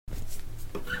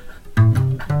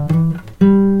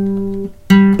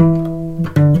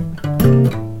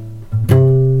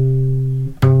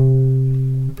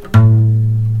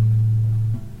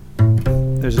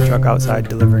truck outside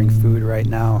delivering food right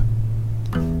now.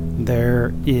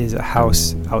 There is a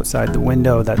house outside the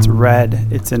window that's red.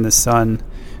 It's in the sun.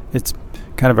 It's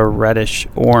kind of a reddish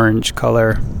orange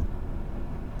color.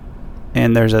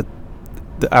 And I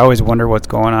always wonder what's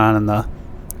going on the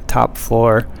top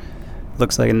floor.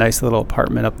 Looks like a nice little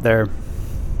apartment up there.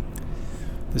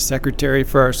 The secretary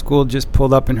for our school just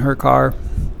pulled up in her car.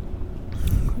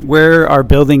 Where our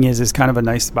building is kind of a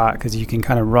nice spot because you can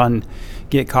kind of run,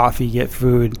 get coffee, get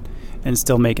food, and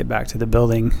still make it back to the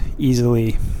building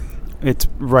easily. It's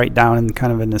right down in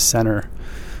kind of in the center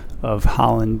of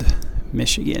Holland,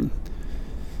 Michigan.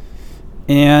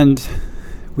 And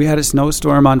we had a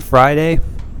snowstorm on Friday,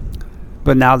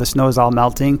 but now the snow is all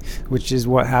melting, which is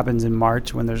what happens in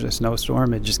March when there's a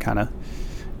snowstorm. It just kind of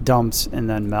dumps and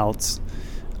then melts.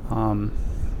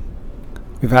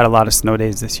 We've had a lot of snow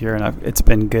days this year, and it's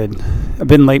been good. I've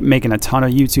been making a ton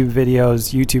of YouTube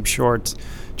videos, YouTube shorts,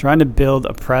 trying to build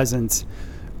a presence,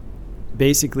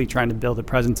 basically trying to build a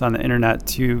presence on the internet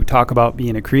to talk about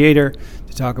being a creator,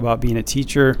 to talk about being a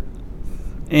teacher,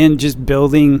 and just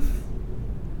building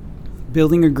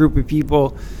a group of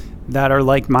people that are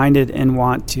like-minded and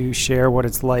want to share what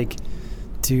it's like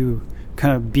to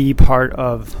kind of be part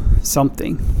of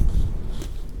something.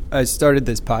 I started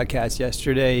this podcast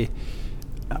yesterday,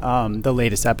 the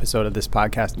latest episode of this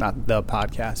podcast, not the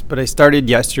podcast, but I started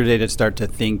yesterday to start to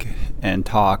think and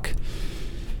talk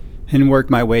and work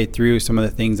my way through some of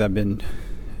the things I've been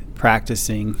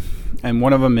practicing. And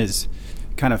one of them is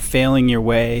kind of failing your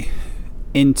way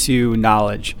into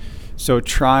knowledge. So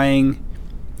trying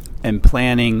and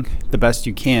planning the best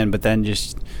you can, but then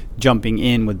just jumping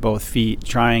in with both feet,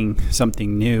 trying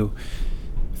something new,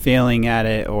 failing at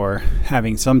it or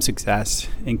having some success,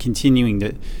 and continuing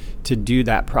to do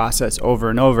that process over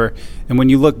and over. And when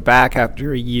you look back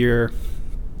after a year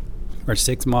or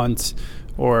 6 months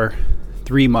or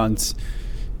 3 months,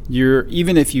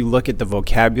 even if you look at the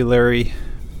vocabulary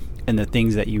and the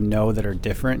things that you know that are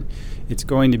different, it's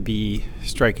going to be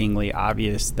strikingly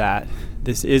obvious that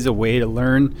this is a way to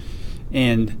learn.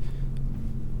 And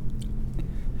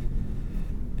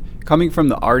coming from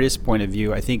the artist point of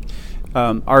view, I think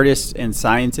artists and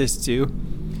scientists too,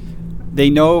 they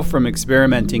know from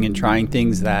experimenting and trying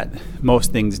things that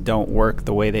most things don't work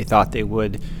the way they thought they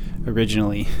would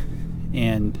originally.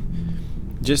 And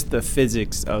just the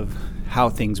physics of how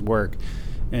things work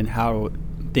and how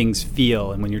things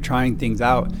feel. And when you're trying things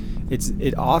out,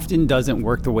 it often doesn't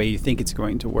work the way you think it's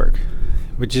going to work,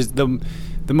 which is the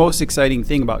most exciting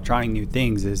thing about trying new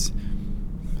things, is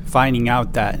finding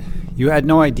out that you had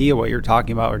no idea what you're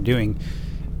talking about or doing,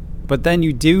 but then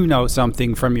you do know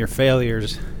something from your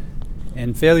failures.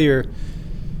 And failure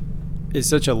is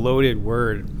such a loaded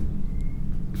word,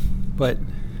 but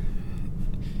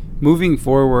moving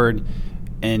forward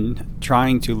and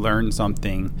trying to learn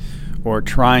something or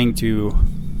trying to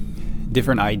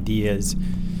different ideas,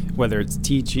 whether it's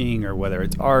teaching or whether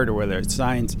it's art or whether it's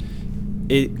science,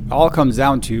 it all comes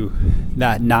down to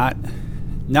that not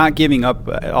giving up,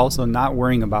 but also not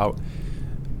worrying about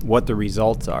what the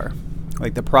results are.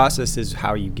 Like, the process is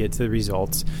how you get to the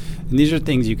results. And these are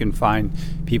things you can find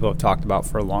people have talked about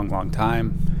for a long, long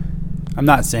time. I'm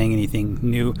not saying anything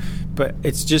new, but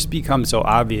it's just become so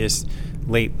obvious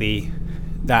lately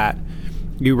that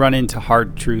you run into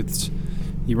hard truths.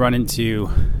 You run into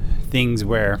things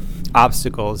where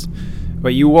obstacles,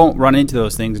 but you won't run into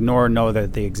those things nor know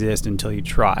that they exist until you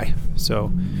try.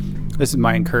 So this is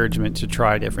my encouragement, to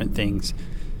try different things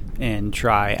and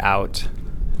try out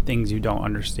things you don't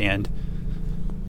understand.